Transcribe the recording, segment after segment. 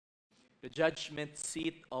The judgment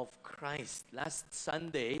seat of Christ. Last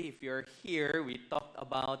Sunday, if you're here, we talked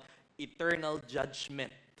about eternal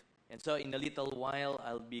judgment. And so in a little while,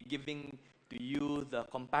 I'll be giving to you the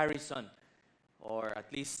comparison, or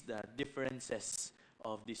at least the differences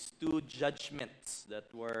of these two judgments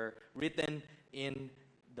that were written in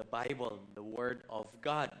the Bible, the Word of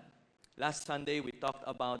God. Last Sunday, we talked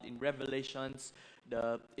about in Revelations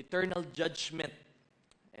the eternal judgment.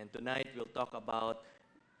 And tonight, we'll talk about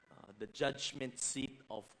the judgment seat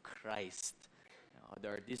of Christ.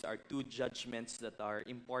 These are two judgments that are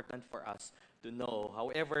important for us to know.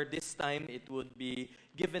 However, this time it would be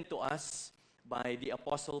given to us by the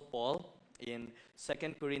Apostle Paul in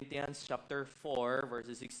 2 Corinthians chapter 4,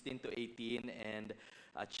 verses 16 to 18, and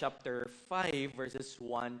chapter 5, verses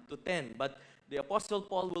 1 to 10. But the Apostle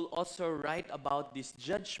Paul will also write about this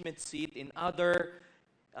judgment seat in other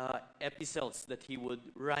epistles that he would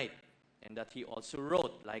write and that he also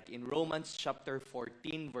wrote. Like in Romans chapter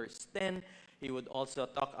 14, verse 10, he would also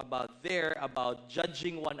talk about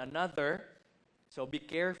judging one another. So be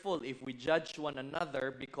careful if we judge one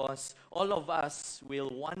another, because all of us will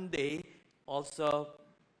one day also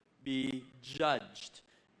be judged.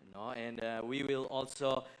 And we will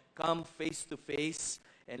also come face to face.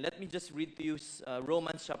 And let me just read to you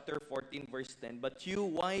Romans chapter 14, verse 10. But you,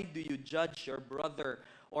 why do you judge your brother?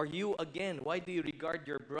 Or you again, why do you regard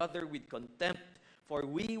your brother with contempt? For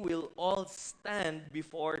we will all stand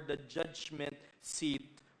before the judgment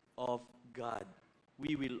seat of God.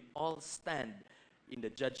 We will all stand in the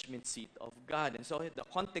judgment seat of God. And so the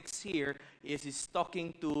context here is he's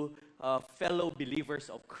talking to fellow believers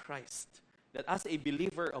of Christ. That as a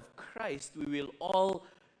believer of Christ, we will all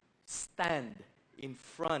stand in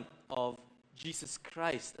front of Jesus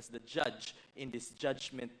Christ as the judge in this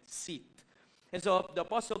judgment seat. And so the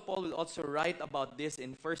Apostle Paul will also write about this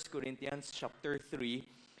in 1 Corinthians chapter 3,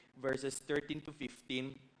 verses 13 to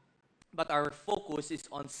 15. But our focus is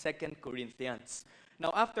on 2 Corinthians.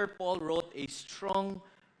 Now, after Paul wrote a strong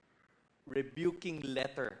rebuking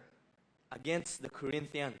letter against the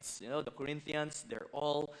Corinthians, the Corinthians,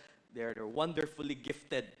 they're wonderfully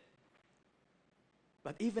gifted.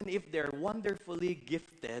 But even if they're wonderfully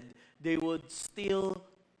gifted, they would still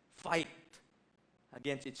fight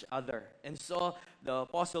against each other. And so the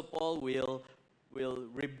Apostle Paul will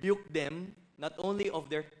rebuke them not only of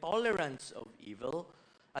their tolerance of evil,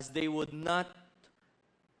 as they would not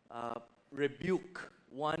rebuke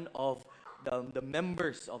one of the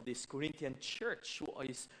members of this Corinthian church who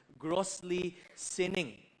is grossly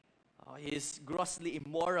sinning. He is grossly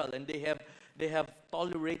immoral, and they have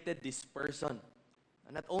tolerated this person.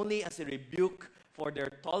 Not only as a rebuke for their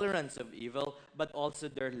tolerance of evil, but also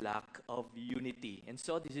their lack of unity. And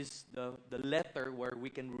so this is the letter where we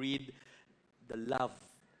can read the love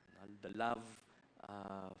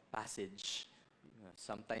passage,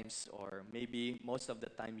 sometimes or maybe most of the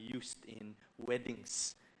time used in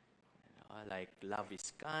weddings. Like love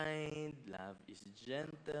is kind, love is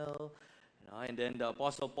gentle. And then the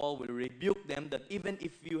Apostle Paul will rebuke them that even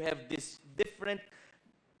if you have these different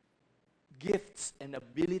gifts and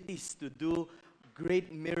abilities to do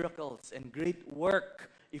great miracles and great work,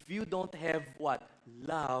 if you don't have what?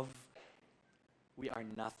 Love, we are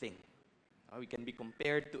nothing. We can be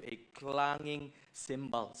compared to a clanging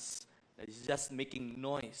cymbals that is just making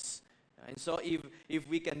noise. And so if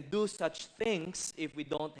we can do such things, if we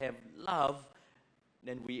don't have love,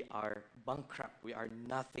 then we are bankrupt. We are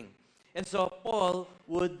nothing. And so Paul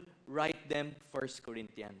would write them 1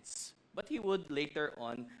 Corinthians. But he would later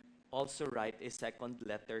on also write a second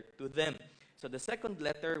letter to them. So the second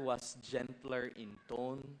letter was gentler in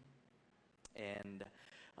tone, and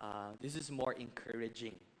this is more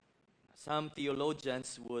encouraging. Some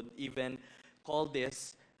theologians would even call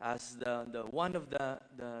this as the one of the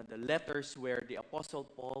letters where the Apostle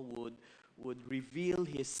Paul would reveal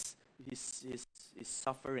his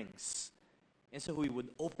sufferings. And so he would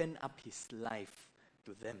open up his life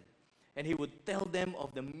to them. And he would tell them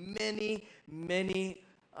of the many, many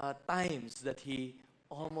times that he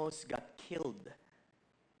almost got killed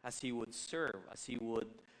as he would serve, as he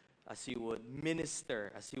would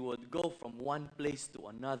minister, as he would go from one place to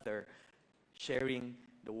another, sharing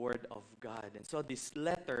the word of God. And so this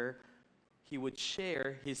letter, he would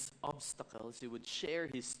share his obstacles, he would share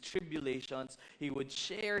his tribulations, he would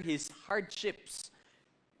share his hardships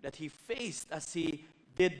that he faced as he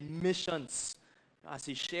did missions, as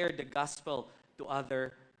he shared the gospel to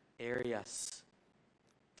other areas.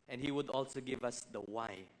 And he would also give us the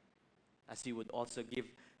why, as he would also give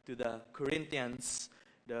to the Corinthians,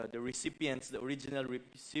 the recipients, the original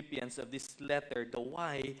recipients of this letter, the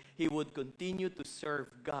why he would continue to serve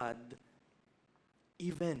God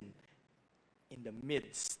even in the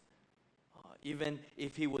midst, even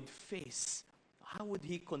if he would face, how would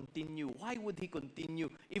he continue? Why would he continue?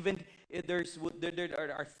 Even if there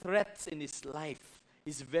are threats in his life,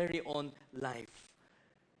 his very own life.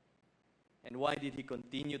 And why did he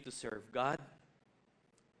continue to serve God?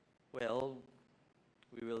 Well,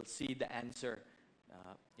 we will see the answer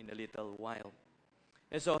in a little while.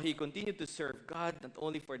 And so he continued to serve God not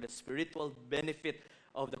only for the spiritual benefit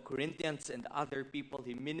of the Corinthians and other people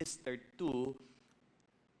he ministered to,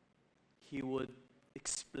 he would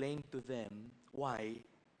explain to them why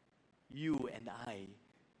you and I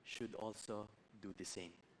should also do the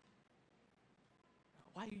same.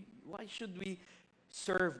 Why should we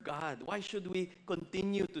serve God? Why should we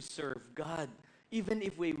continue to serve God? Even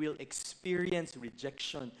if we will experience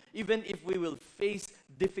rejection, even if we will face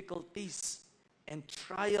difficulties and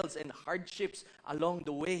trials and hardships along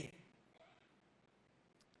the way.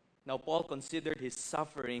 Now, Paul considered his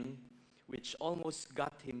suffering, which almost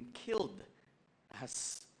got him killed,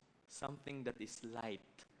 as something that is light.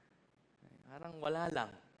 Parang wala lang.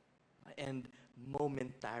 And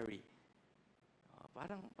momentary.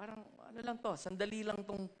 Parang ano lang to, sandali lang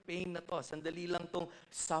tong pain na to, sandali lang tong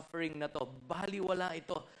suffering na to, baliwala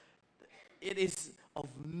ito. It is of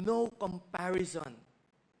no comparison.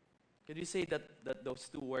 Can you say that those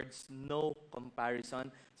two words, no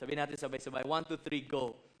comparison? Sabihin natin sabay-sabay, 1, 2, 3,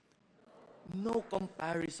 go. No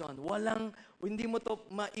comparison. Hindi mo to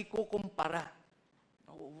maikukumpara.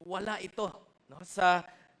 Wala ito. No?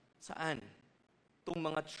 Saan? Itong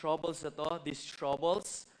mga troubles na to, these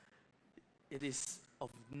troubles, it is of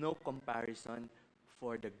no comparison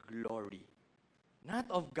for the glory. Not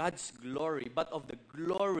of God's glory, but of the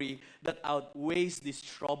glory that outweighs these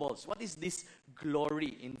troubles. What is this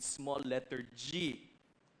glory in small letter G?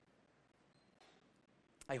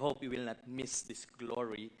 I hope you will not miss this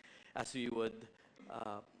glory as we would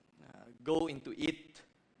go into it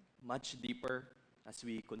much deeper as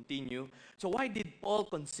we continue. So why did Paul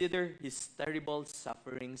consider his terrible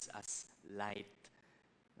sufferings as light?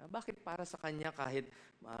 Bakit para sa kanya kahit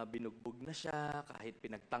binugbog na siya, kahit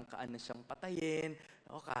pinagtangkaan na siyang patayin,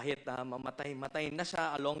 kahit mamatay na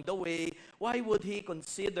siya along the way, why would he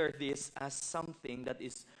consider this as something that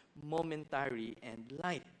is momentary and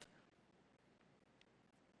light?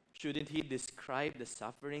 Shouldn't he describe the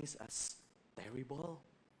sufferings as terrible?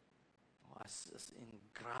 As in,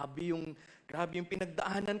 grabe yung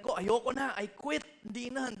pinagdaanan ko. Ayoko na, I quit.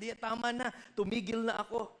 Hindi, tama na. Tumigil na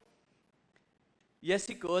ako. Yes,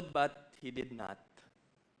 he could, but he did not.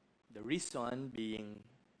 The reason being,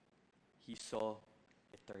 he saw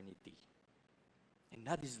eternity. And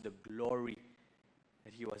that is the glory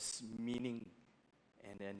that he was meaning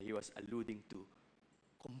and then he was alluding to.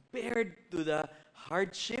 Compared to the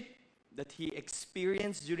hardship that he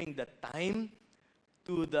experienced during that time,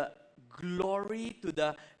 to the glory, to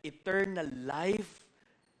the eternal life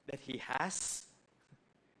that he has,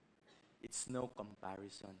 it's no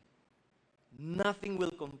comparison. Nothing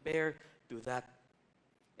will compare to that.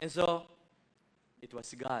 And so, it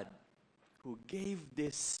was God who gave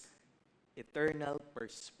this eternal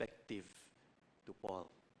perspective to Paul.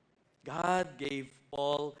 God gave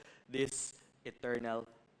Paul this eternal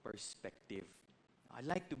perspective. I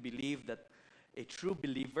like to believe that a true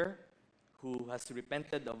believer who has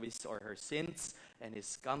repented of his or her sins and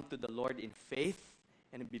has come to the Lord in faith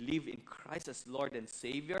and believe in Christ as Lord and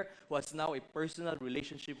Savior, who has now a personal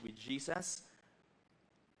relationship with Jesus,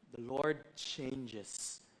 the Lord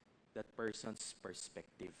changes that person's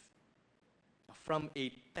perspective from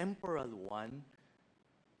a temporal one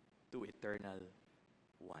to eternal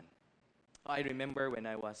one. I remember when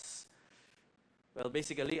I was,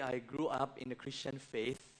 basically I grew up in the Christian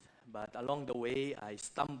faith, but along the way I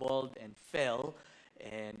stumbled and fell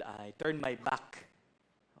and I turned my back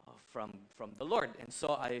from the Lord. And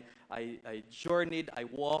so I journeyed, I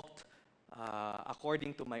walked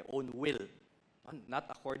according to my own will, not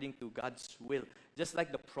according to God's will. Just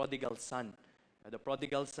like the prodigal son. The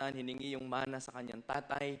prodigal son, hiningi yung mana sa kanyang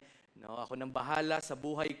tatay. No, ako nang bahala sa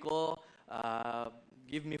buhay ko.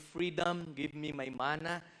 Give me freedom, give me my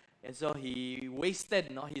mana. And so he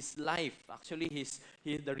wasted his life, actually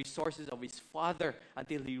the resources of his father,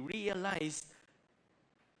 until he realized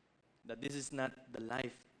that this is not the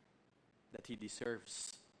life that he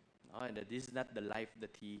deserves. And that this is not the life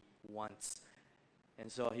that he wants.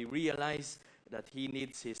 And so he realized that he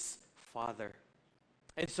needs his father.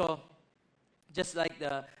 And so, just like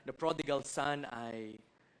the prodigal son, I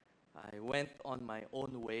went on my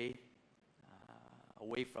own way,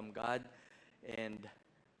 away from God, and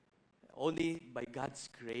only by God's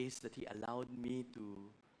grace that He allowed me to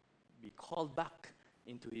be called back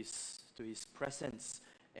into His presence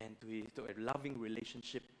and to a loving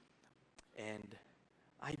relationship. And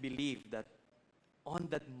I believe that on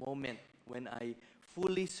that moment when I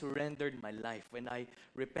fully surrendered my life, when I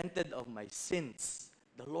repented of my sins,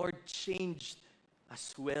 the Lord changed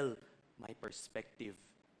as well my perspective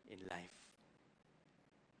in life.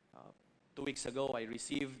 2 weeks ago, I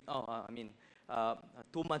received,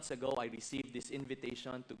 2 months ago, I received this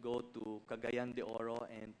invitation to go to Cagayan de Oro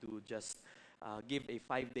and to just give a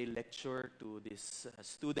 5-day lecture to these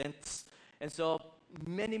students. And so,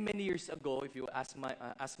 many years ago, if you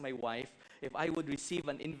ask my wife, if I would receive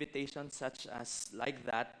an invitation such as like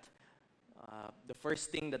that, the first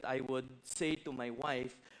thing that I would say to my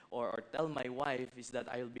wife or tell my wife is that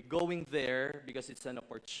I'll be going there because it's an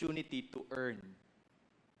opportunity to earn.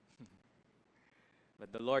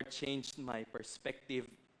 But the Lord changed my perspective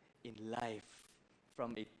in life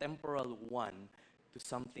from a temporal one to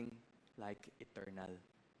something like eternal.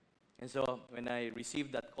 And so, when I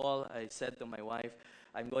received that call, I said to my wife,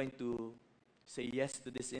 I'm going to say yes to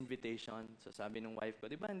this invitation. So sabi ng wife ko,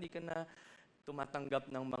 di ba hindi ka na tumatanggap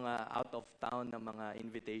ng mga out of town na mga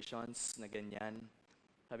invitations na ganyan?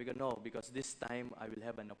 Sabi ko, no, because this time I will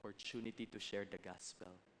have an opportunity to share the gospel.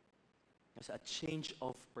 There's a change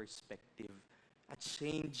of perspective, a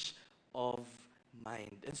change of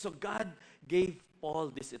mind. And so God gave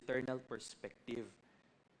Paul this eternal perspective.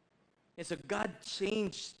 And so God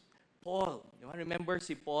changed Paul. You remember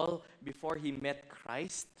si Paul before he met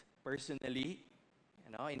Christ personally,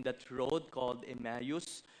 in that road called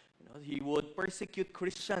Emmaus, he would persecute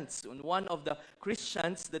Christians. And one of the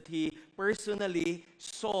Christians that he personally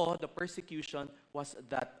saw the persecution was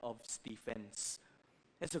that of Stephen's.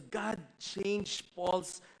 And so God changed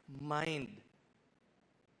Paul's mind.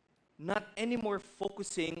 Not anymore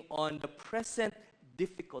focusing on the present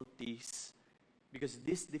difficulties, because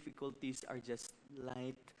these difficulties are just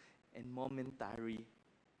light and momentary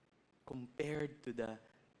compared to the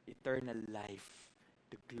eternal life,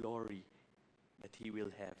 the glory that he will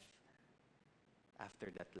have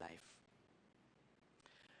after that life.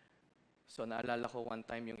 So naalala ko one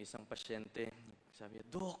time yung isang pasyente, sabi niya,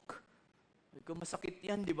 Dok, masakit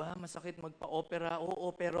yan, di ba? Masakit magpa-opera.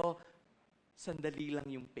 Oo, pero sandali lang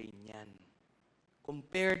yung pain yan.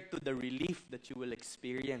 Compared to the relief that you will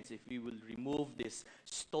experience if you will remove this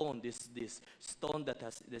stone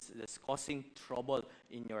that's causing trouble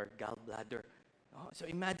in your gallbladder. So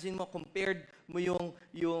imagine mo, compared mo yung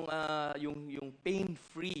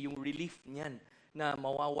pain-free, yung relief niyan na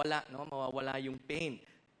mawawala yung pain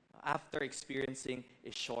after experiencing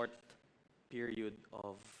a short period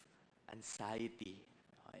of anxiety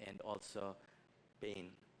and also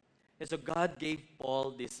pain. And so God gave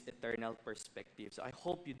Paul this eternal perspective. So I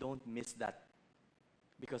hope you don't miss that,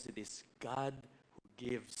 because it is God who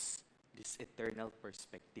gives this eternal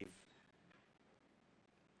perspective.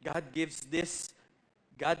 God gave this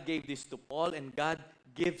to Paul, and God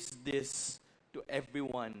gives this to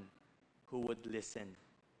everyone who would listen.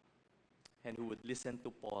 And who would listen to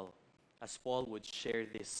Paul, as Paul would share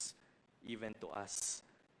this even to us.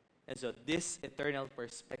 And so this eternal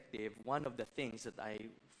perspective, one of the things that I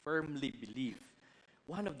firmly believe,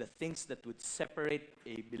 one of the things that would separate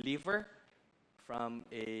a believer from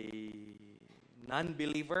a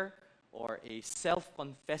non-believer or a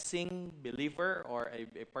self-confessing believer or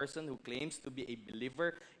a person who claims to be a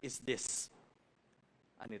believer is this,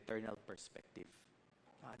 an eternal perspective.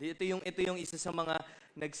 Ito yung isa sa mga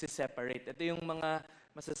nagsiseparate. Ito yung mga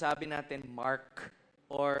masasabi natin mark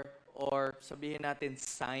or sabihin natin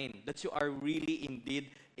sign that you are really indeed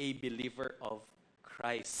a believer of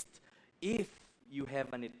Christ if you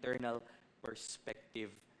have an eternal perspective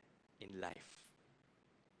in life.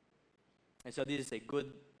 And so this is a good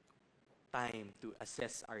time to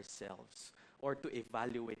assess ourselves or to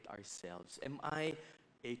evaluate ourselves. Am I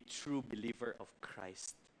a true believer of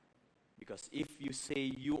Christ? Because if you say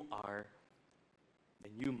you are,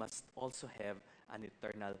 then you must also have an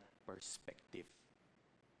eternal perspective.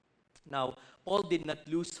 Now, Paul did not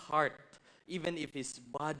lose heart even if his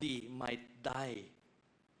body might die.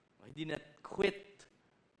 He did not quit.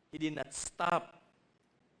 He did not stop.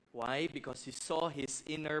 Why? Because he saw his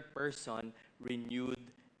inner person renewed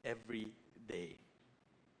every day.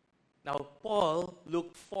 Now, Paul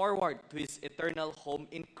looked forward to his eternal home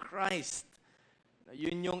in Christ.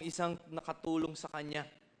 Yun yung isang nakatulong sa kanya.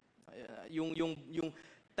 Yung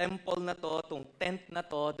temple na to, tong tent na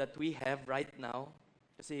to that we have right now,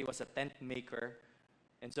 kasi he was a tent maker,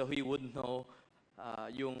 and so he would know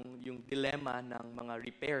yung dilemma ng mga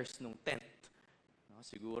repairs ng tent.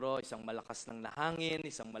 Siguro isang malakas ng nahangin,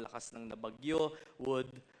 isang malakas ng nabagyo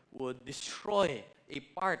would destroy a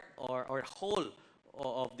part or whole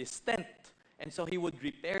of this tent. And so he would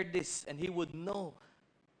repair this, and he would know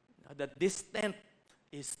that this tent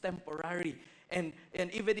is temporary. And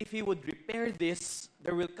even if he would repair this,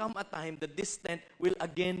 there will come a time that this tent will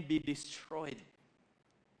again be destroyed.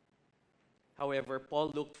 However,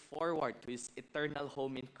 Paul looked forward to his eternal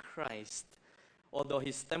home in Christ. Although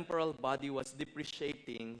his temporal body was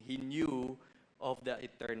depreciating, he knew of the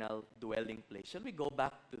eternal dwelling place. Shall we go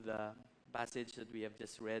back to the passage that we have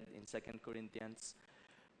just read in 2 Corinthians?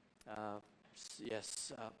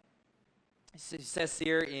 Yes. It says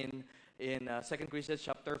here in 2 Corinthians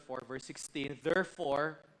chapter 4, verse 16,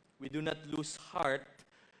 "Therefore, we do not lose heart,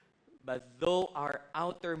 but though our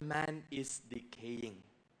outer man is decaying."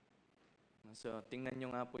 So, tingnan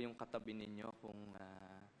nyo nga po yung katabi ninyo kung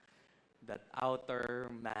that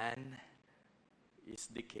outer man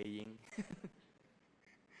is decaying.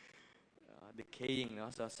 Decaying,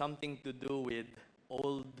 no? So, something to do with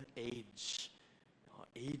old age.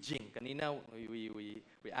 Aging. Kanina, we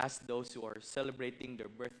asked those who are celebrating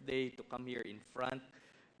their birthday to come here in front.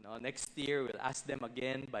 No, next year, we'll ask them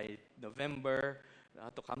again by November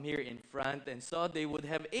to come here in front. And so, they would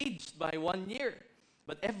have aged by 1 year.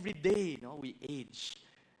 But every day, we age.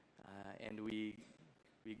 And we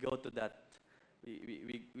go to that,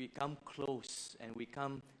 we come close and we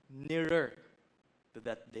come nearer to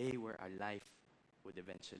that day where our life would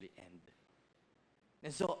eventually end. And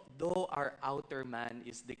so, though our outer man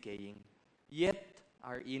is decaying, yet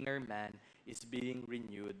our inner man is being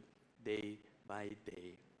renewed day by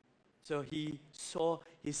day. So, he saw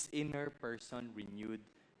his inner person renewed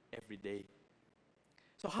every day.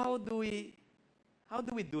 So, how do we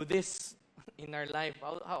do this in our life?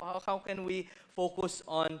 How can we focus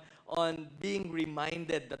on being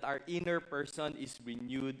reminded that our inner person is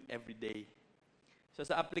renewed every day? So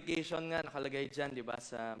sa application nga, nakalagay dyan, di ba,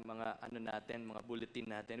 sa mga mga bulletin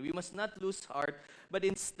natin. We must not lose heart, but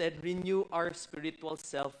instead renew our spiritual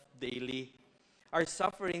self daily. Our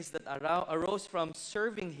sufferings that arose from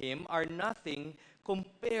serving Him are nothing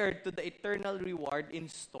compared to the eternal reward in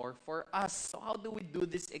store for us. So how do we do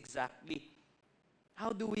this exactly?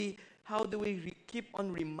 How do we keep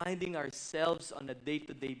on reminding ourselves on a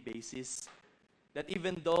day-to-day basis that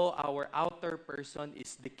even though our outer person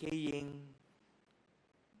is decaying,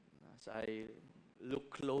 as I look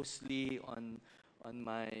closely on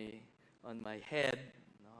my head,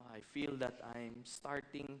 I feel that I'm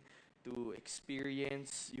starting to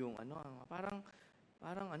experience yung parang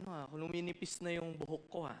luminipis na yung buhok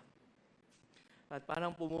ko At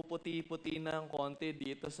parang pumuputi-puti ng konti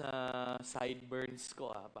dito sa sideburns ko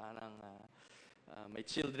Parang my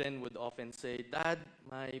children would often say, "Dad,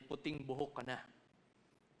 may puting buhok ka na."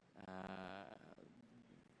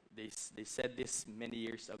 They said this many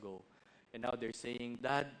years ago. And now they're saying,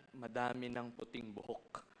 "Dad, madami ng puting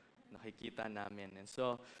buhok nakikita namin." And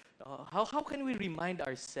so, how can we remind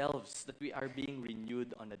ourselves that we are being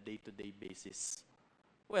renewed on a day-to-day basis?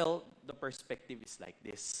 Well, the perspective is like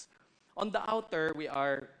this. On the outer, we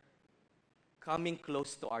are coming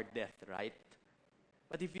close to our death, right?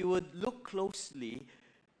 But if you would look closely,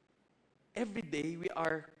 every day we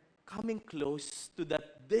are coming close to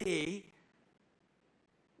that day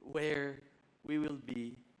where we will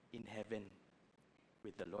be in heaven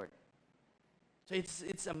with the Lord. So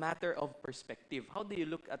it's a matter of perspective. How do you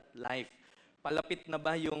look at life? Palapit na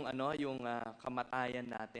ba yung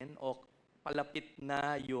kamatayan natin o palapit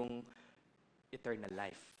na yung eternal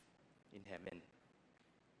life in heaven?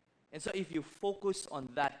 And so if you focus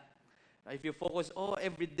on that, if you focus,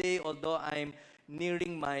 every day, although I'm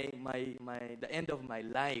nearing the end of my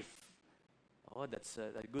life, that's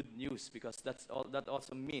good news, because that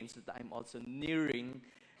also means that I'm also nearing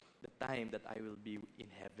the time that I will be in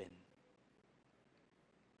heaven.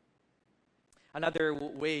 Another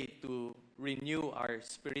way to renew our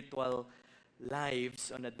spiritual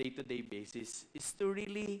lives on a day-to-day basis is to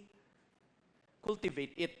really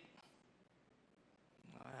cultivate it.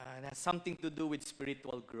 It has something to do with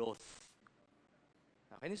spiritual growth.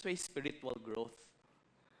 Can you say spiritual growth?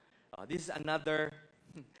 This is another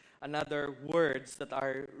words that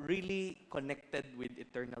are really connected with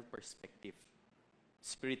eternal perspective.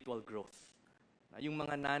 Spiritual growth. Yung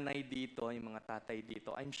mga nanay dito, yung mga tatay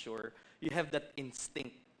dito, I'm sure you have that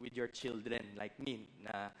instinct with your children like me,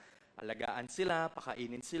 na alagaan sila,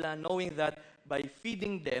 pakainin sila, knowing that by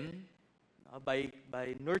feeding them, by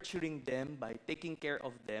nurturing them, by taking care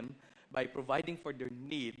of them, by providing for their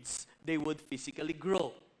needs, they would physically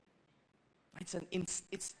grow. It's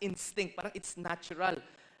instinct, parang it's natural.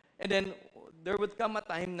 And then there would come a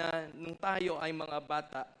time na nung tayo ay mga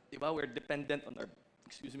bata, di ba, we're dependent on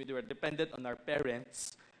our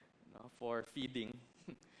parents for feeding.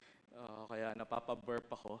 Kaya napapaburp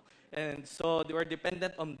ako. And so they were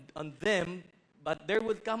dependent on them, but there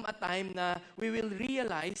would come a time na we will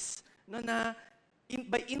realize na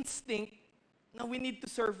by instinct na we need to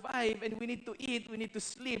survive and we need to eat, we need to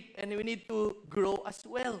sleep, and we need to grow as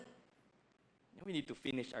well. We need to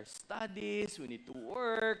finish our studies, we need to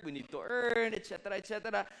work, we need to earn, etc.,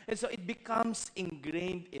 etc. And so it becomes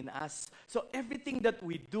ingrained in us. So everything that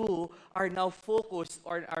we do are now focused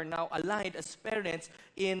or are now aligned as parents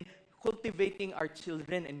in cultivating our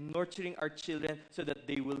children and nurturing our children so that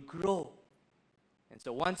they will grow. And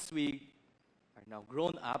so once we are now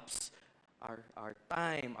grown-ups, our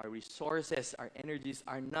time, our resources, our energies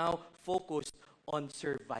are now focused on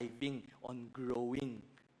surviving, on growing.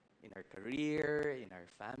 In our career, in our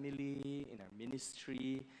family, in our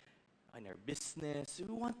ministry, in our business.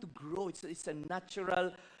 We want to grow. It's a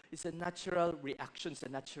natural reaction, it's a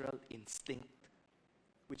natural instinct,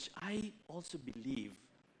 which I also believe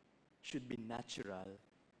should be natural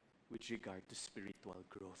with regard to spiritual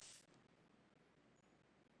growth.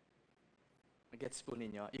 Gets po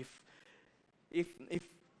ninyo? If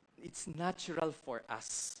it's natural for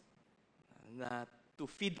us na to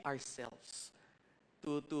feed ourselves,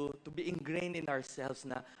 to be ingrained in ourselves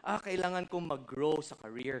na, kailangan kong mag-grow sa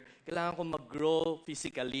career, kailangan kong mag-grow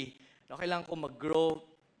physically, kailangan kong mag-grow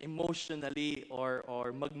emotionally or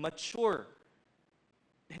mag-mature,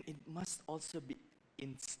 then it must also be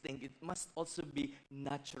instinct. It must also be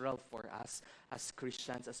natural for us as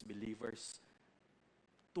Christians, as believers,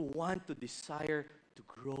 to want, to desire to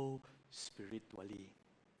grow spiritually.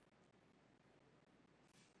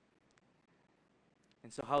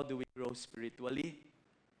 And so how do we grow spiritually?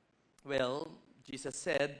 Well, Jesus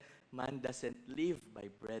said, man doesn't live by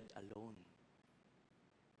bread alone.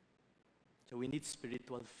 So we need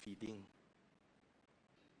spiritual feeding.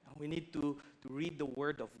 We need to read the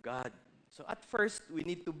Word of God. So at first, we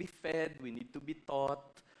need to be fed, we need to be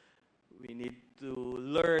taught, we need to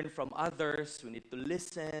learn from others, we need to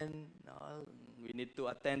listen, we need to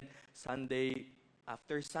attend Sunday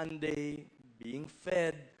after Sunday, being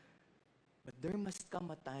fed. But there must come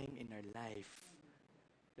a time in our life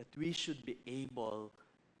that we should be able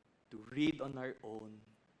to read on our own,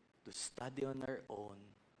 to study on our own,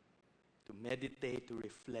 to meditate, to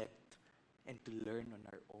reflect, and to learn on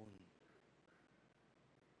our own.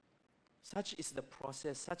 Such is the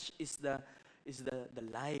process, such is the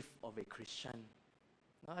life of a Christian.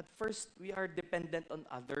 At first, we are dependent on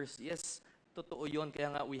others. Yes, totoo yun,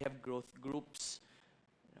 kaya nga we have growth groups.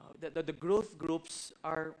 The growth groups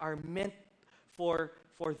are meant for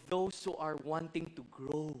those who are wanting to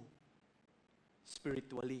grow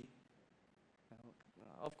spiritually.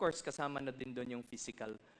 Of course, kasama na din doon yung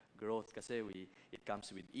physical growth kasi it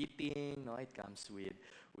comes with eating, it comes with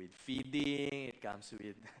feeding, it comes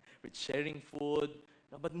with sharing food.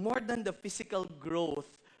 But more than the physical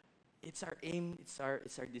growth, it's our aim, it's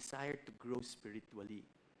our desire to grow spiritually.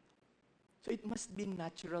 So it must be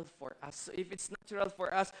natural for us. So if it's natural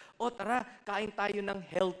for us, tara, kain tayo ng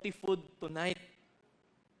healthy food tonight.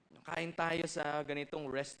 Kain tayo sa ganitong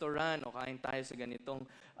restaurant o kain tayo sa ganitong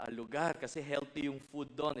lugar kasi healthy yung food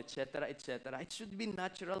doon, etc., etc. It should be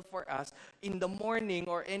natural for us in the morning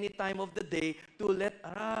or any time of the day to let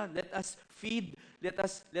us feed, let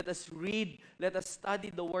us read, let us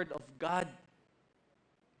study the Word of God,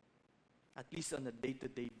 at least on a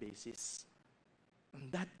day-to-day basis. And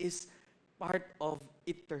that is part of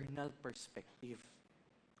eternal perspective.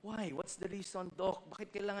 Why? What's the reason, Doc?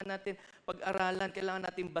 Bakit kailangan natin pag-aralan? Kailangan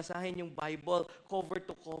natin basahin yung Bible cover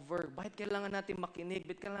to cover? Bakit kailangan natin makinig?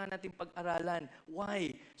 Bakit kailangan natin pag-aralan?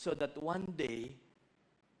 Why? So that one day,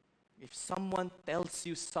 if someone tells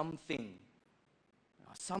you something,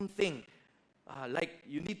 like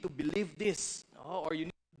you need to believe this, or you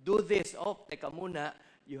need to do this, teka muna,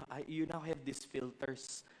 you now have these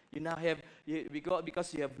filters. You now have,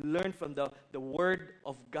 because you have learned from the Word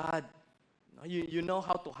of God, you know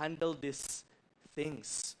how to handle these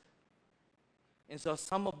things. And so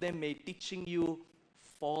some of them may teaching you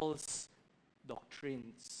false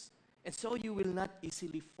doctrines. And so you will not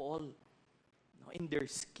easily fall in their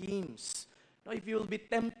schemes. If you will be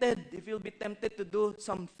tempted to do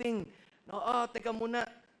something, teka muna,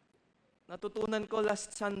 natutunan ko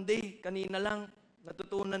last Sunday, kanina lang,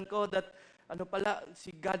 natutunan ko that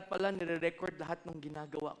si God pala nire-record lahat ng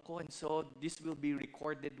ginagawa ko. And so, this will be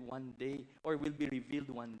recorded one day or will be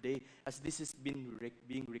revealed one day as this is being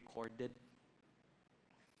recorded.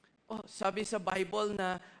 Sabi sa Bible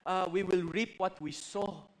na we will reap what we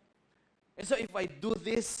sow. And so, if I do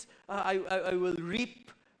this, I will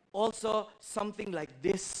reap also something like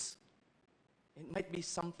this. It might be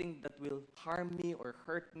something that will harm me or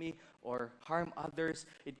hurt me or harm others.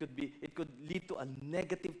 It could lead to a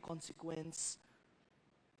negative consequence.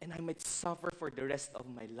 And I might suffer for the rest of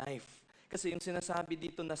my life. Kasi yung sinasabi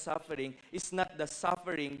dito na suffering is not the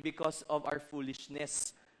suffering because of our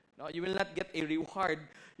foolishness. No, you will not get a reward.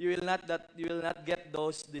 You will not get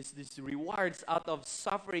these rewards out of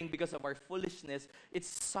suffering because of our foolishness. It's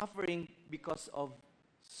suffering because of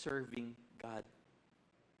serving God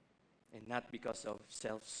and not because of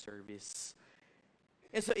self-service.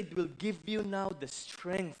 And so it will give you now the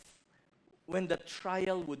strength when the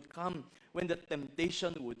trial would come, when the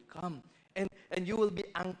temptation would come. And you will be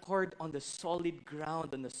anchored on the solid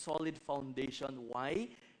ground, on the solid foundation. Why?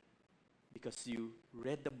 Because you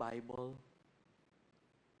read the Bible,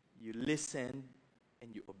 you listened,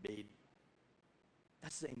 and you obeyed.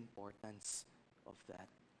 That's the importance of that.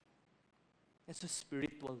 And so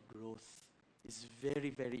spiritual growth is very,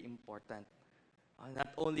 very important.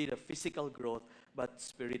 Not only the physical growth, but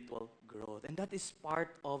spiritual growth. And that is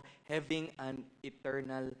part of having an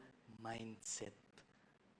eternal mindset.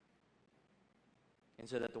 And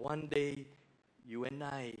so that one day, you and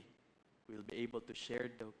I will be able to share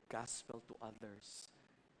the gospel to others.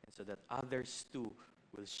 And so that others too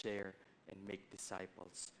will share and make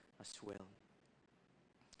disciples as well.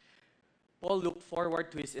 Paul looked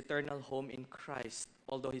forward to his eternal home in Christ.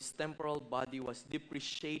 Although his temporal body was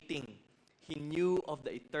depreciating, he knew of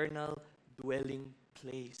the eternal dwelling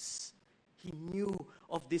place. He knew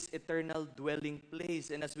of this eternal dwelling place.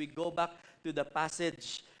 And as we go back to the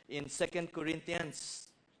passage in 2 Corinthians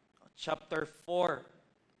chapter 4,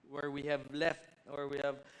 where we have left, or we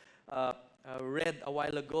have read a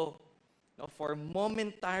while ago, for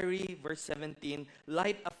momentary, verse 17,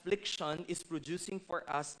 light affliction is producing for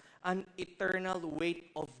us an eternal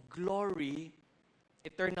weight of glory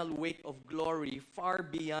far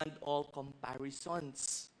beyond all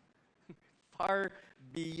comparisons. Far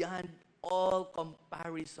beyond all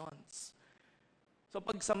comparisons. So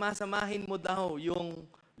pag sama-samahin mo daw yung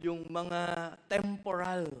mga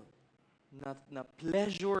temporal na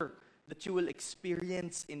pleasure that you will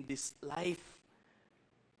experience in this life,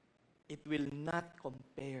 it will not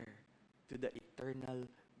compare to the eternal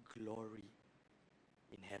glory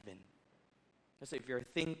in heaven. So if you're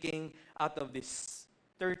thinking out of this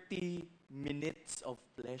 30 minutes of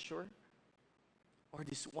pleasure, or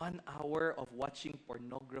this 1 hour of watching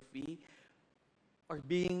pornography, or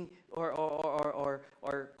being or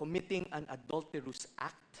committing an adulterous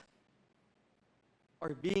act, or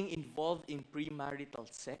being involved in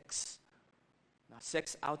premarital sex,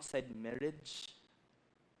 sex outside marriage.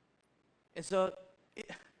 And so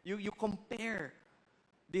you compare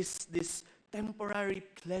this temporary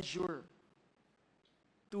pleasure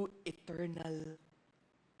to eternal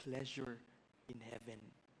pleasure in heaven.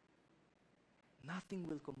 Nothing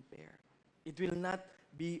will compare. It will not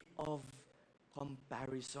be of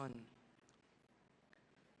comparison.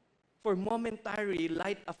 For momentary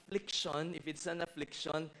light affliction, if it's an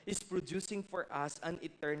affliction, is producing for us an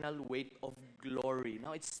eternal weight of glory.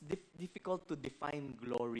 Now, it's difficult to define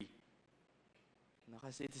glory.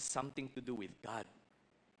 Because it is something to do with God.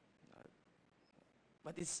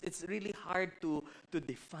 But it's really hard to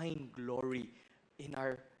define glory in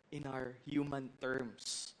our human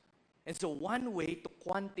terms. And so one way to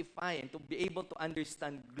quantify and to be able to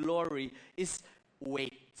understand glory is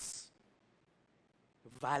weights.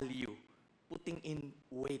 Value. Putting in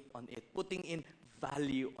weight on it. Putting in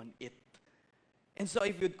value on it. And so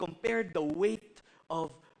if you'd compare the weight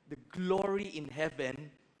of the glory in heaven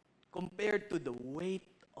compared to the weight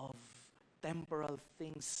of temporal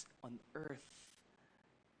things on earth,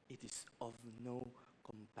 it is of no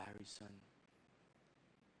comparison.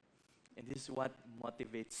 And this is what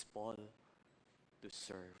motivates Paul to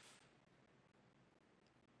serve.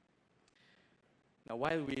 Now,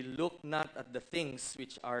 while we look not at the things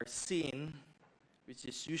which are seen, which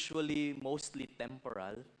is usually mostly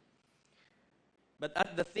temporal, but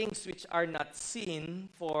at the things which are not seen,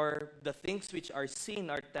 for the things which are seen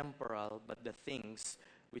are temporal, but the things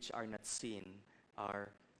which are not seen are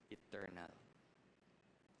eternal.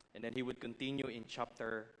 And then he would continue in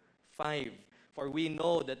chapter 5. For we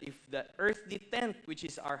know that if the earthly tent, which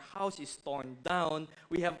is our house, is torn down,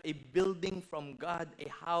 we have a building from God, a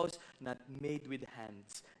house not made with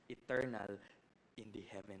hands, eternal in the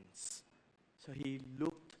heavens. So he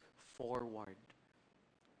looked forward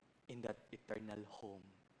in that eternal home.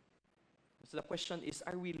 So the question is,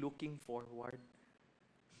 are we looking forward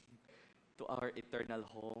to our eternal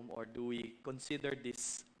home, or do we consider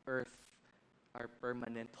this earth our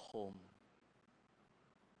permanent home?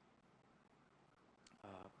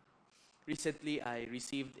 recently I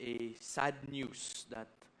received a sad news that,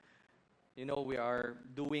 we are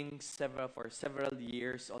doing for several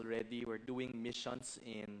years already. We're doing missions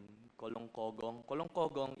in Kolongkogong.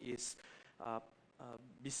 Kolongkogong is uh,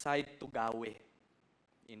 beside Tugawe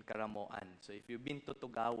in Karamoan. So if you've been to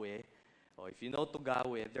Tugawe, or if you know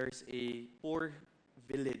Tugawe, there's a poor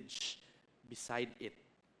village beside it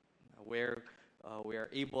where we are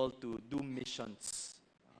able to do missions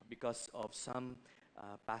because of some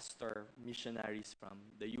pastor missionaries from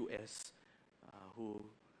the U.S. Who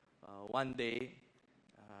one day,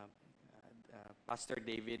 Pastor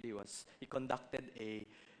David, he conducted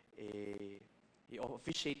he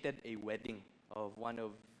officiated a wedding of one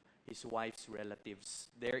of his wife's relatives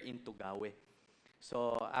there in Tugawe.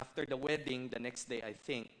 So after the wedding, the next day, I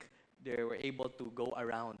think, they were able to go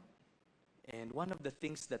around. And one of the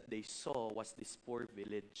things that they saw was this poor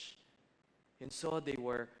village. And so they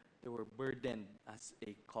were burdened as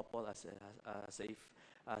a couple, as a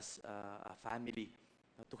family,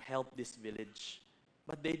 to help this village.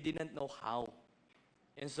 But they didn't know how.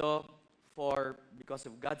 And so, because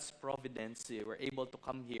of God's providence, they were able to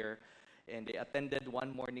come here, and they attended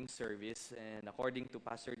one morning service. And according to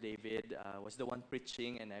Pastor David, was the one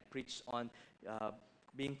preaching, and I preached on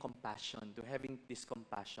being compassion, to having this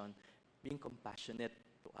compassion, being compassionate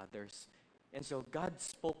to others. And so God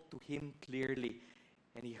spoke to him clearly,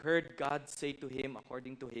 and he heard God say to him,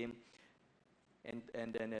 according to him, and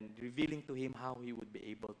revealing to him how he would be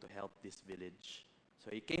able to help this village. So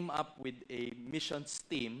he came up with a missions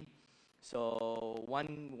team. So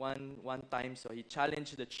one time, so he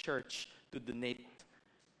challenged the church to donate,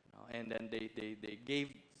 and then they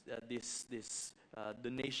gave this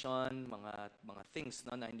donation, mga things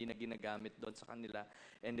na hindi na ginagamit doon sa kanila,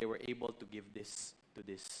 and they were able to give this to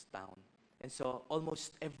this town. And so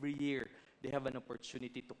almost every year they have an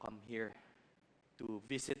opportunity to come here to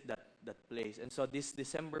visit that place. And so this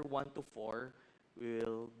December 1 to 4,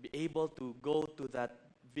 we'll be able to go to that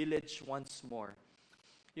village once more.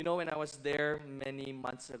 When I was there many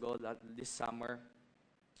months ago, this summer,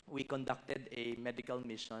 we conducted a medical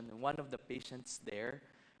mission. And one of the patients there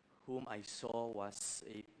whom I saw was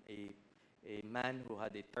a man who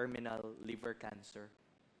had a terminal liver cancer.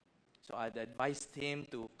 So I'd advised him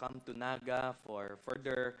to come to Naga for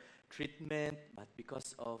further treatment, but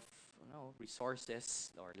because of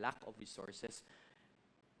resources or lack of resources,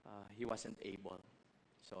 he wasn't able.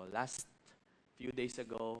 So last few days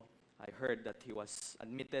ago, I heard that he was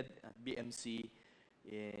admitted at BMC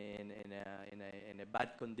in a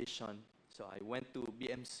bad condition. So I went to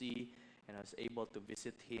BMC, and I was able to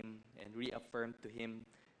visit him and reaffirm to him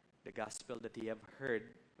the gospel that he had heard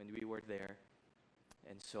when we were there.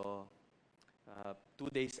 And so 2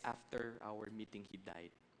 days after our meeting, he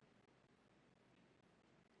died.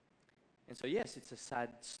 And so yes, it's a sad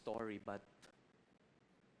story, but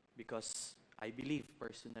because I believe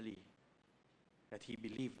personally that he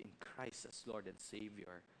believed in Christ as Lord and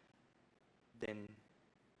Savior, then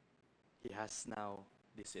he has now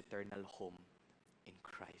this eternal home in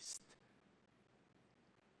Christ.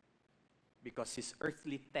 Because his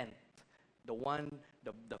earthly tent,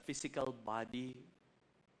 the physical body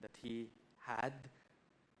that he had,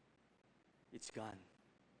 it's gone.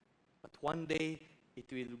 But one day, it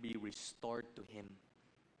will be restored to him.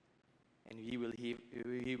 And he will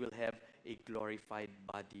have a glorified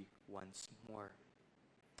body once more.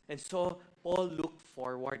 And so, Paul looked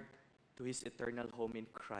forward to his eternal home in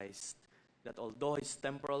Christ, that although his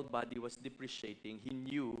temporal body was depreciating, he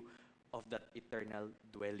knew of that eternal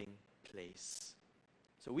dwelling place.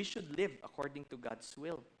 So we should live according to God's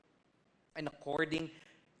will and according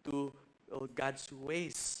to God's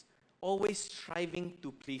ways, always striving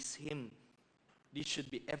to please Him. This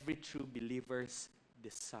should be every true believer's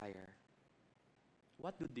desire.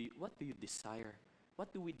 What do you desire?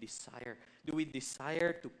 What do we desire? Do we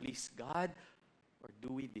desire to please God, or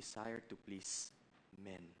do we desire to please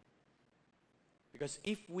men? Because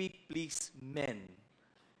if we please men,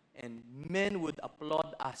 and men would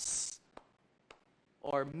applaud us,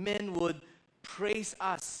 or men would praise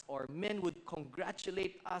us, or men would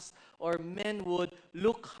congratulate us, or men would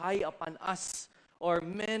look high upon us, or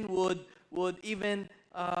men would even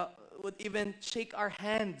shake our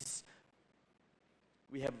hands,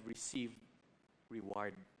 we have received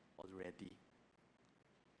reward already.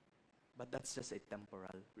 But that's just a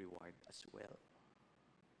temporal reward as well.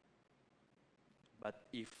 But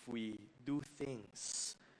if we do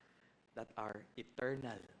things that are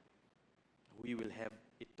eternal, we will have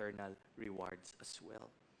eternal rewards as well.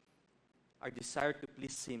 Our desire to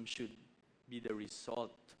please Him should be the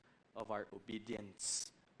result of our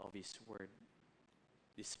obedience of His word,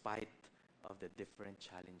 despite of the different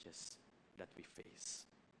challenges that we face.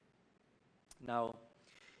 Now,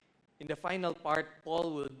 in the final part,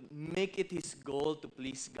 Paul would make it his goal to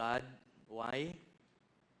please God. Why?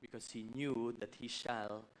 Because he knew that he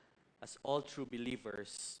shall, as all true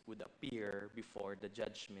believers, would appear before the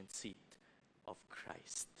judgment seat of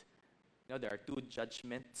Christ. Now, there are two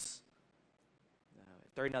judgments.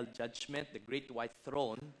 Eternal judgment, the great white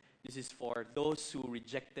throne. This is for those who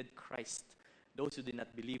rejected Christ, those who did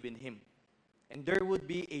not believe in Him. And there would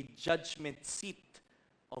be a judgment seat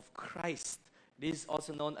of Christ. This is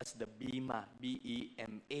also known as the Bema,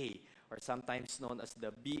 B-E-M-A, or sometimes known as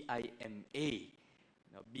the B-I-M-A,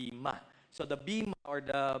 Bema. So the Bema or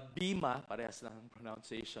the Bema, parehas lang ang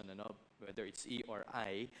pronunciation, whether it's E or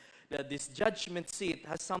I, that this judgment seat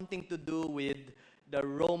has something to do with the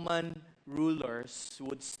Roman rulers who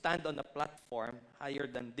would stand on a platform higher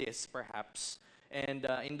than this, perhaps. And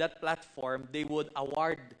in that platform, they would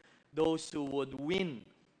award those who would win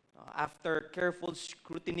after careful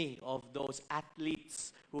scrutiny of those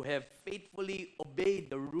athletes who have faithfully obeyed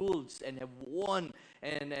the rules and have won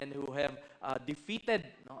and who have defeated,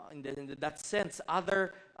 in that sense,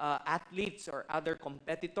 other athletes or other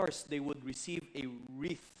competitors. They would receive a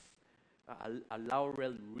wreath, a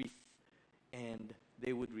laurel wreath, and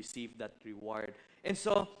they would receive that reward. And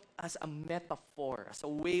so, as a metaphor, as a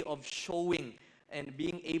way of showing and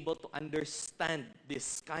being able to understand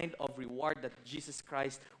this kind of reward that Jesus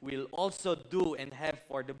Christ will also do and have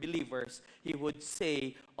for the believers, he would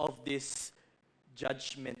say of this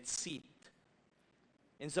judgment seat.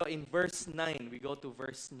 And so in verse 9, we go to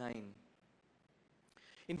verse 9.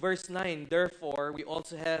 In verse 9, therefore, we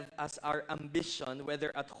also have as our ambition,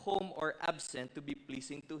 whether at home or absent, to be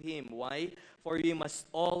pleasing to Him. Why? For we must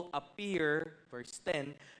all appear, verse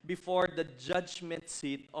 10, before the judgment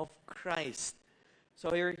seat of Christ.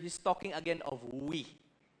 So here he's talking again of we.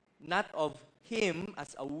 Not of him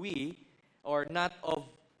as a we, or not of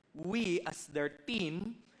we as their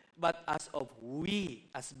team, but as of we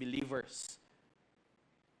as believers.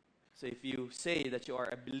 So if you say that you are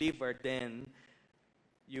a believer, then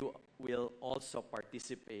you will also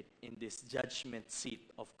participate in this judgment seat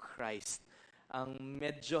of Christ. Ang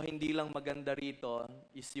medyo hindi lang maganda rito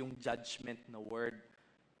is yung judgment na word.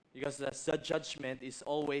 Because the judgment is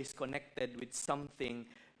always connected with something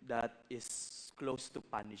that is close to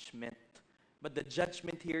punishment. But the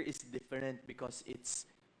judgment here is different because it's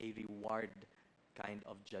a reward kind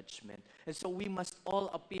of judgment. And so we must all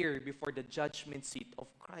appear before the judgment seat of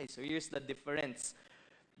Christ. So here's the difference.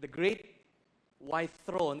 The great white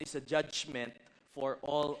throne is a judgment for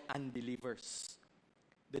all unbelievers.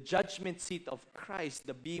 The judgment seat of Christ,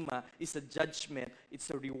 the Bema, is a judgment. It's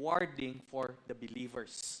a rewarding for the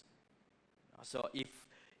believers. So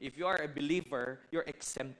if you are a believer, you're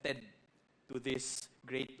exempted to this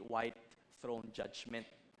great white throne judgment.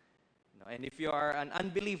 And if you are an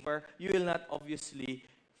unbeliever, you will not obviously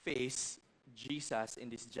face Jesus in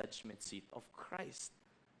this judgment seat of Christ.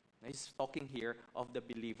 He's talking here of the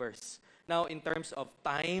believers. Now, in terms of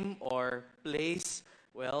time or place,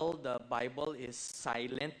 well, the Bible is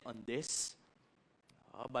silent on this.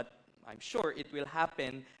 But I'm sure it will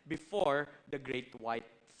happen before the great white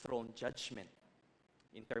throne judgment.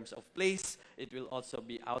 In terms of place, it will also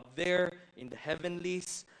be out there in the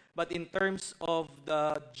heavenlies. But in terms of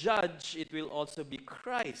the judge, it will also be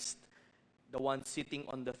Christ, the one sitting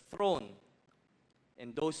on the throne.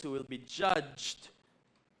 And those who will be judged,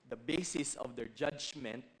 the basis of their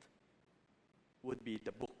judgment would be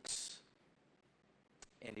the books.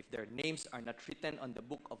 And if their names are not written on the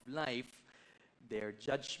book of life, their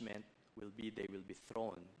judgment will be they will be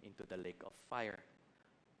thrown into the lake of fire.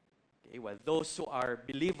 Okay, while those who are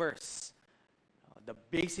believers, the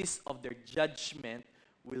basis of their judgment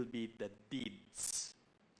will be the deeds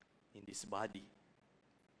in this body.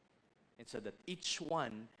 And so that each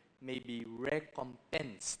one may be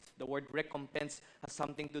recompensed. The word recompense has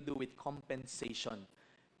something to do with compensation.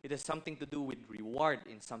 It has something to do with reward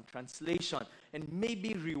in some translation. And may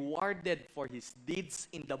be rewarded for his deeds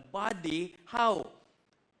in the body. How?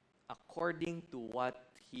 According to what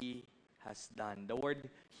he has done. The word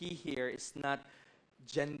he here is not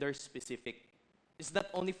gender specific. It's not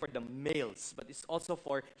only for the males, but it's also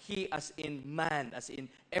for he as in man, as in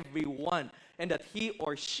everyone. And that he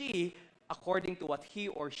or she, according to what he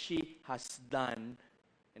or she has done,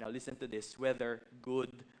 and now listen to this, whether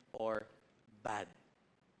good or bad.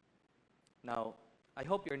 Now, I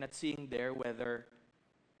hope you're not seeing there whether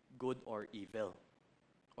good or evil,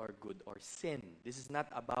 or good or sin. This is not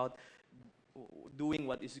about doing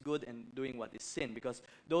what is good and doing what is sin, because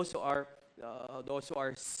those who are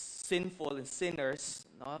sinful and sinners,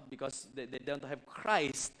 no, because they don't have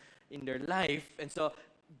Christ in their life, and so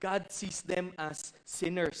God sees them as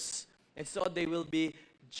sinners. And so they will be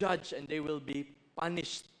judged and they will be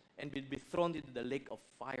punished and will be thrown into the lake of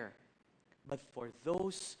fire. But for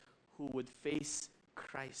those who would face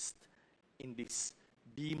Christ in this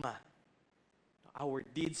bima, our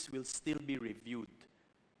deeds will still be reviewed.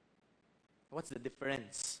 What's the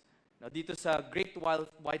difference? Now, dito sa great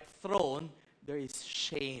white throne, there is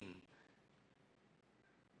shame.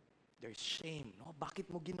 There's shame. No, bakit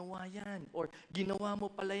mo ginawa yan? Or ginawa mo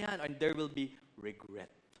pala yan? And there will be regret.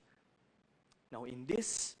 Now, in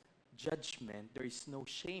this judgment, there is no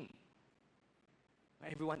shame.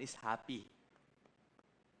 Everyone is happy.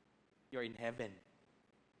 You're in heaven.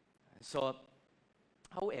 So,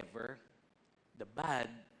 however, the bad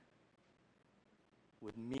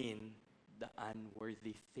would mean the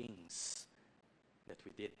unworthy things that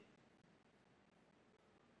we did.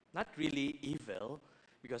 Not really evil,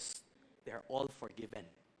 because they're all forgiven.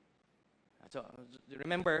 So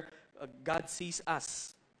remember, God sees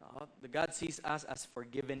us. God sees us as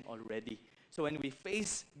forgiven already. So when we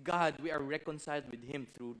face God, we are reconciled with Him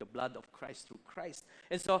through the blood of Christ, through Christ.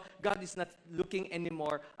 And so God is not looking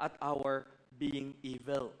anymore at our being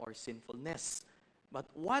evil or sinfulness. But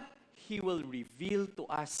what He will reveal to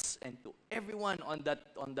us and to everyone on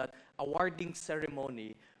that awarding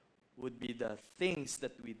ceremony would be the things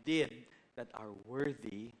that we did that are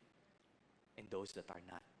worthy and those that are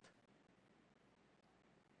not.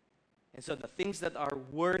 And so the things that are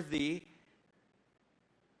worthy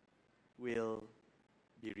will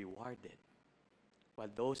be rewarded, while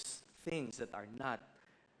those things that are not,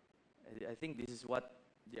 I think this is what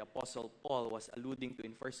the Apostle Paul was alluding to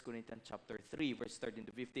in 1 Corinthians chapter 3, verse 13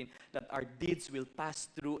 to 15, that our deeds will pass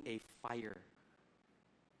through a fire.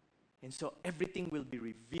 And so everything will be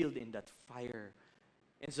revealed in that fire.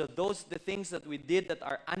 And so the things that we did that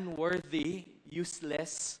are unworthy,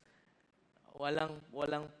 useless,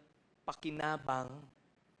 walang pakinabang,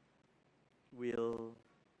 will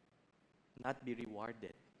not be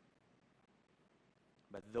rewarded.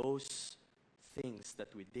 But those things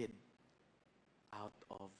that we did out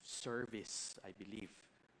of service, I believe,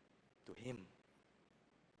 to Him,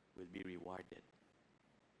 will be rewarded.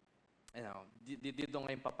 Dito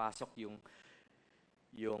ngayon papasok yung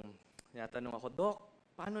tinatanong ako, Doc,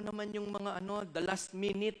 paano naman yung mga the last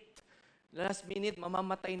minute,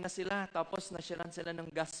 mamamatay na sila, tapos nasyalan sila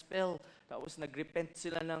ng gospel, tapos nagrepent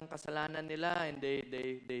sila ng kasalanan nila, and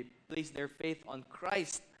they place their faith on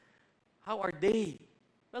Christ. How are they?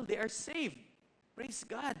 Well, they are saved. Praise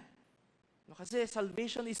God. Kasi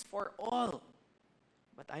salvation is for all.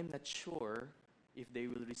 But I'm not sure if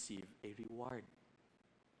they will receive a reward.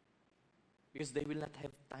 Because they will not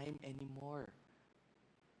have time anymore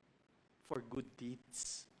for good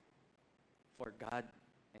deeds, for God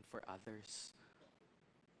and for others.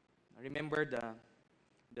 Remember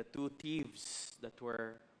the two thieves that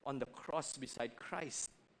were on the cross beside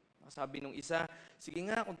Christ. Sabi nung isa, sige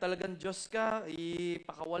nga, kung talagang Diyos ka,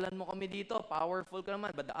 ipakawalan mo kami dito, powerful ka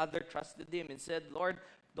naman. But the other trusted Him and said, Lord,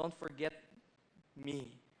 don't forget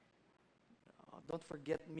me. Don't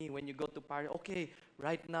forget me when you go to paradise. Okay,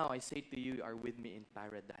 right now, I say to you, you are with me in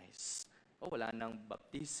paradise. Wala nang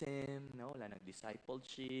baptism, wala nang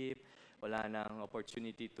discipleship, wala nang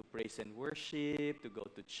opportunity to praise and worship, to go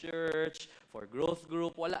to church, for growth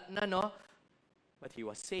group, wala na, no? But he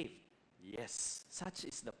was saved. Yes, such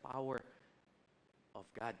is the power of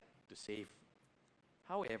God to save.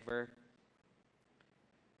 However,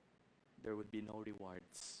 there would be no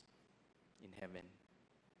rewards in heaven.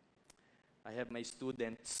 I have my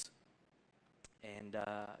students, and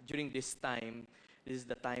during this time, this is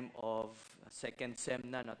the time of second sem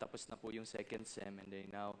na, tapos na po yung second sem, and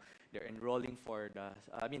they're enrolling for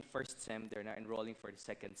first sem, they're now enrolling for the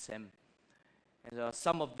second sem. And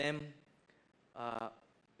some of them,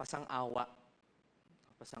 pasang-awa.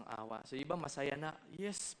 So iba masaya na,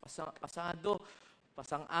 yes, pasado,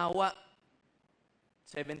 pasang-awa,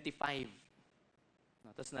 75.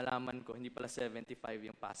 Tapos nalaman ko, hindi pala 75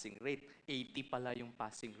 yung passing rate, 80 pala yung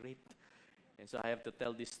passing rate. And so I have to tell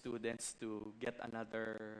these students to get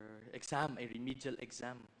another exam, a remedial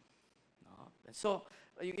exam. And so,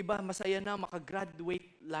 yung iba masaya na,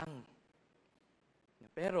 makagraduate lang.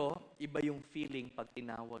 Pero, iba yung feeling pag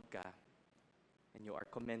tinawag ka, and you are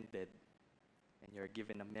commended, and you are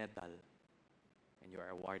given a medal, and you are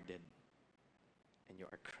awarded, and you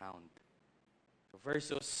are crowned. So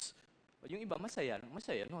versus, yung iba masaya,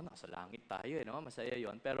 nasa langit tayo, masaya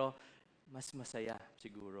yon. Pero mas masaya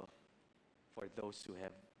siguro for those who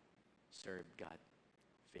have served God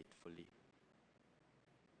faithfully.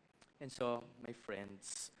 And so, my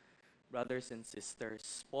friends, brothers and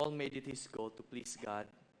sisters, Paul made it his goal to please God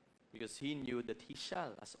because he knew that he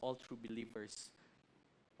shall, as all true believers,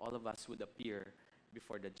 all of us would appear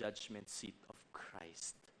before the judgment seat of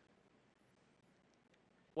Christ.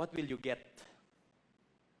 What will you get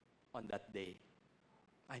on that day?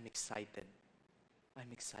 I'm excited.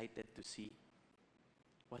 I'm excited to see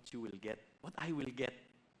what you will get, what I will get,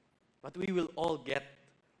 what we will all get.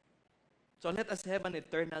 So let us have an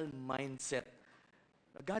eternal mindset.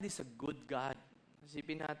 God is a good God.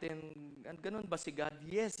 Isipin natin, ganun ba si God?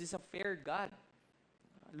 Yes, He's a fair God.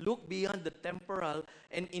 Look beyond the temporal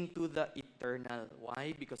and into the eternal.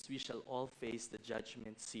 Why? Because we shall all face the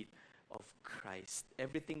judgment seat of Christ.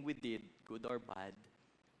 Everything we did, good or bad,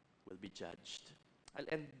 will be judged. I'll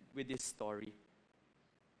end with this story.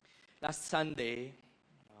 Last Sunday,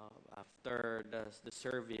 after the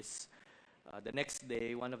service, the next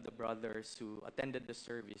day, one of the brothers who attended the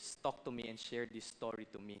service talked to me and shared this story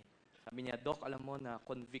to me. Sabi niya, Doc, alam mo na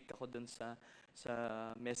convict ako dun sa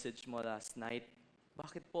message mo last night.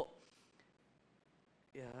 Bakit po?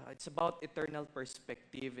 Yeah, it's about eternal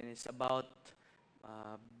perspective and it's about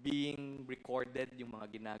being recorded, yung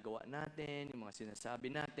mga ginagawa natin, yung mga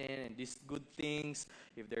sinasabi natin, and these good things,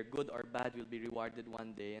 if they're good or bad, will be rewarded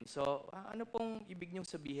one day. And so, ano pong ibig niyong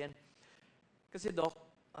sabihin? Kasi Doc,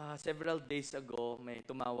 several days ago, may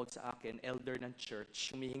tumawag sa akin, elder ng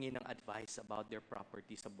church, humihingi ng advice about their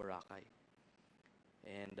property sa Boracay.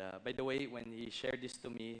 And by the way, when he shared this to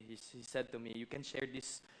me, he said to me, you can share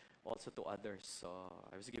this also to others. So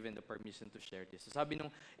I was given the permission to share this. So sabi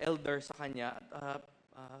nung elder sa kanya,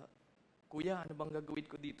 Kuya, ano bang gagawin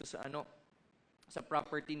ko dito sa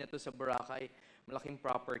property na to sa Boracay? Malaking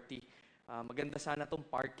property. Maganda sana tong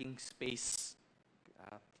parking space.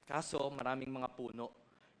 Kaso maraming mga puno.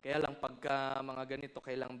 Kaya lang pagka mga ganito,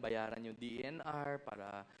 kailangang bayaran yung DNR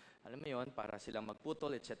para, alam mo yon, para silang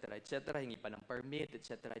magputol, etc., etc., hingi pa ng permit,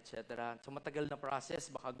 etc., etc. So matagal na process,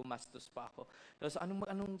 baka gumastos pa ako. So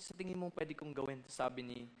anong sa tingin mo pwede kong gawin? Sabi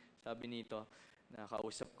nito, na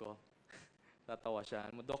kausap ko, tatawa siya.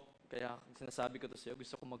 Dok, kaya sinasabi ko to sa'yo,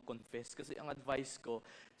 gusto ko mag-confess. Kasi ang advice ko,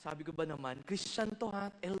 sabi ko ba naman, Christian to ha,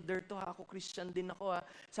 elder to ha, ako Christian din ako ha.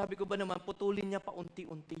 Sabi ko ba naman, putulin niya pa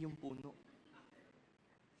unti-unti yung puno.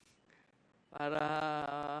 Para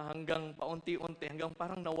hanggang paunti-unti, hanggang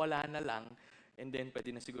parang nawala na lang, and then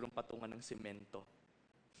pwede na sigurong patungan ng simento.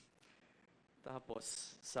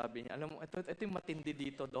 Tapos, sabi niya, alam mo, ito yung matindi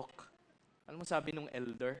dito, Doc. Alam mo sabi nung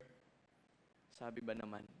elder? Sabi ba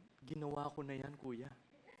naman, ginawa ko na yan, kuya.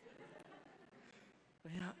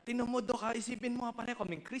 Kaya, tinan mo, Doc, isipin mo, pareho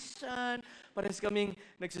kaming Christian, parehas kaming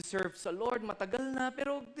nagsiserve sa Lord, matagal na,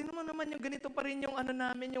 pero tinan mo naman yung ganito pa rin yung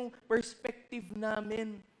namin, yung perspective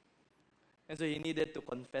namin. And so he needed to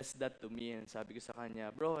confess that to me. And sabi ko sa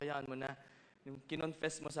kanya, bro, hayaan mo na. Yung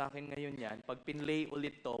kinonfess mo sa akin ngayon yan, pag pinlay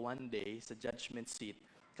ulit to one day sa judgment seat,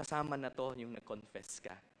 kasama na to yung nag-confess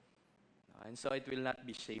ka. And so it will not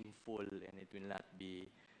be shameful and it will not be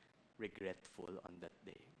regretful on that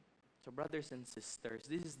day. So brothers and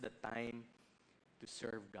sisters, this is the time to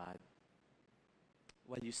serve God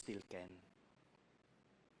while you still can.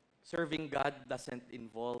 Serving God doesn't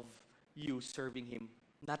involve you serving Him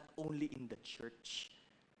not only in the church.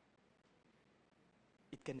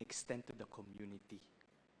 It can extend to the community.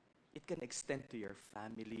 It can extend to your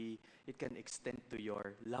family. It can extend to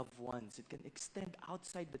your loved ones. It can extend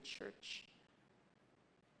outside the church.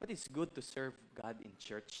 But it's good to serve God in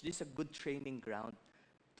church. This is a good training ground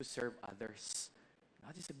to serve others.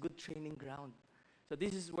 This is a good training ground. So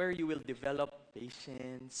this is where you will develop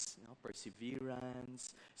patience,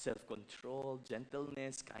 perseverance, self-control,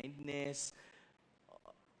 gentleness, kindness.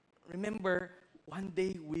 Remember, one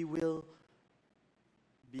day we will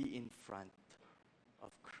be in front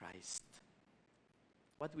of Christ.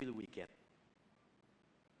 What will we get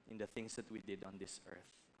in the things that we did on this earth?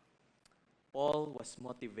 Paul was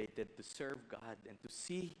motivated to serve God and to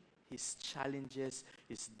see his challenges,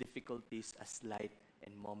 his difficulties as light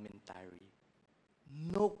and momentary.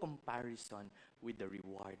 No comparison with the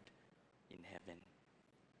reward in heaven.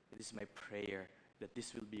 It is my prayer that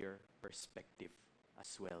this will be your perspective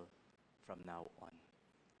as well from now on.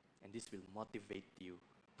 And this will motivate you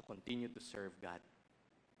to continue to serve God.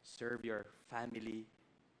 Serve your family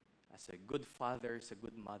as a good father, as a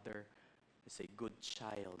good mother, as a good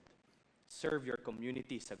child. Serve your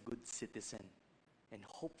community as a good citizen. And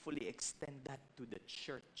hopefully extend that to the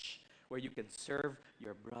church where you can serve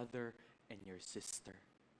your brother and your sister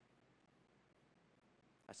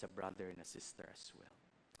as a brother and a sister as well.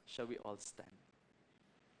 Shall we all stand?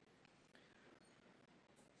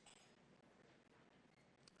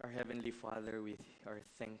 Our Heavenly Father, we are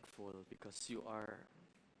thankful because you are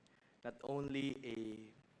not only a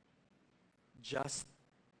just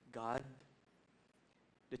God,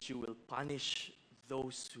 that you will punish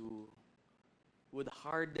those who would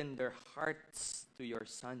harden their hearts to your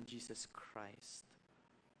Son, Jesus Christ.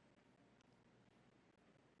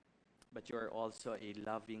 But you are also a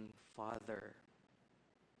loving Father,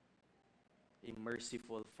 a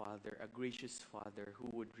merciful Father, a gracious Father who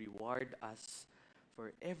would reward us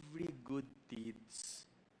for every good deeds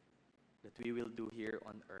that we will do here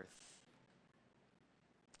on earth.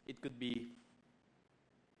 It could be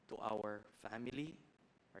to our family,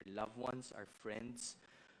 our loved ones, our friends,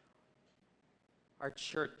 our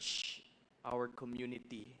church, our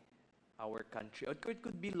community, our country. Or it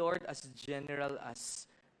could be, Lord, as general as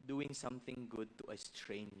doing something good to a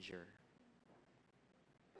stranger.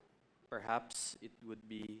 Perhaps it would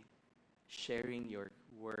be sharing your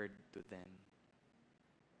word to them.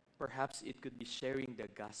 Perhaps it could be sharing the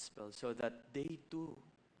gospel so that they too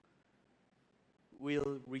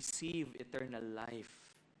will receive eternal life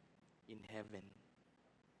in heaven.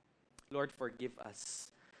 Lord, forgive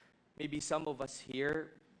us. Maybe some of us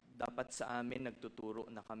here, dapat sa amin, nagtuturo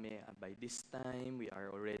na kami by this time. We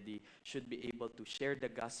are already, should be able to share the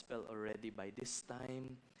gospel already by this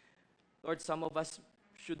time. Lord, some of us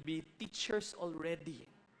should be teachers already.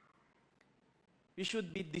 We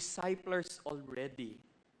should be disciplers already.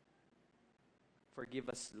 Forgive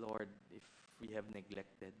us, Lord, if we have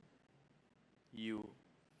neglected you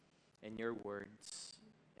and your words,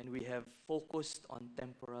 and we have focused on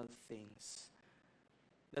temporal things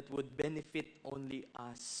that would benefit only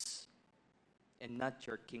us and not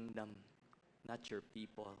your kingdom, not your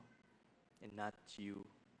people, and not you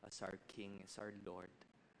as our King, as our Lord.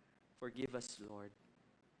 Forgive us, Lord.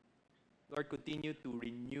 Lord, continue to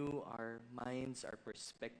renew our minds, our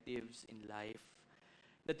perspectives in life,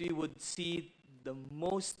 that we would see the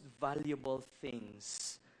most valuable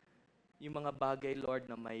things, yung mga bagay, Lord,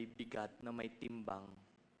 na may bigat, na may timbang,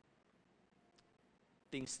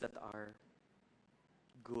 things that are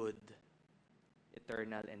good,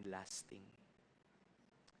 eternal, and lasting.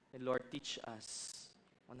 And Lord, teach us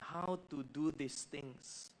on how to do these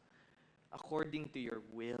things according to your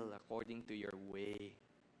will, according to your way.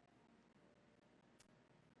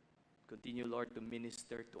 Continue, Lord, to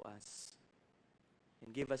minister to us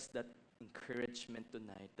and give us that encouragement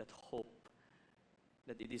tonight, that hope,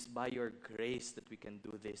 that it is by your grace that we can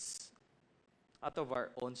do this. Out of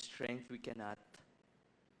our own strength, we cannot,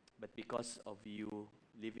 but because of you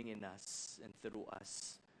living in us and through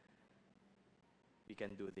us, we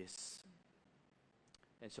can do this.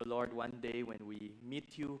 And so, Lord, one day when we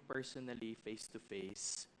meet you personally, face to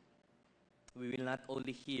face, we will not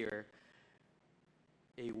only hear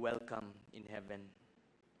a welcome in heaven,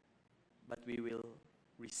 but we will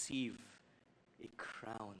receive a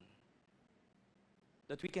crown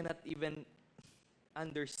that we cannot even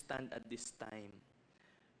understand at this time.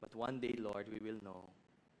 But one day, Lord, we will know,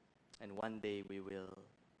 and one day we will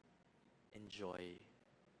enjoy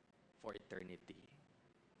for eternity.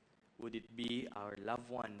 Would it be our loved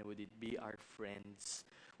one? Would it be our friends?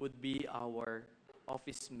 Would be our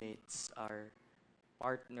office mates, our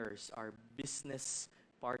partners, our business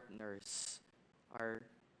partners, our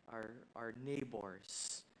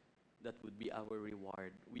neighbors? That would be our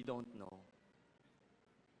reward. We don't know.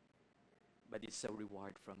 But it's a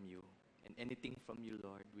reward from you. And anything from you,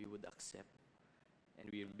 Lord, we would accept. And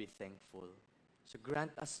we will be thankful. So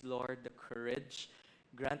grant us, Lord, the courage.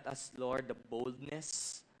 Grant us, Lord, the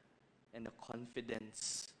boldness and the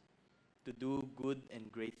confidence to do good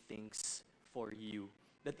and great things for you.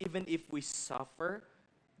 That even if we suffer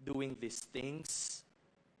doing these things,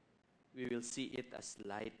 we will see it as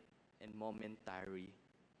light and momentary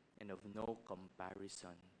and of no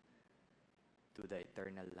comparison to the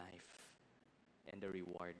eternal life and the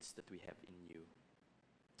rewards that we have in you.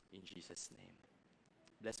 In Jesus' name.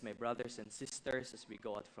 Bless my brothers and sisters as we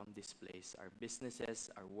go out from this place. Our businesses,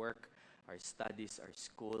 our work, our studies, our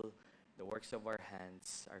school, the works of our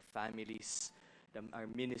hands, our families, our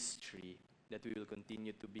ministry, that we will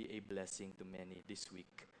continue to be a blessing to many this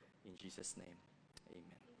week. In Jesus' name,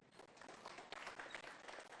 amen.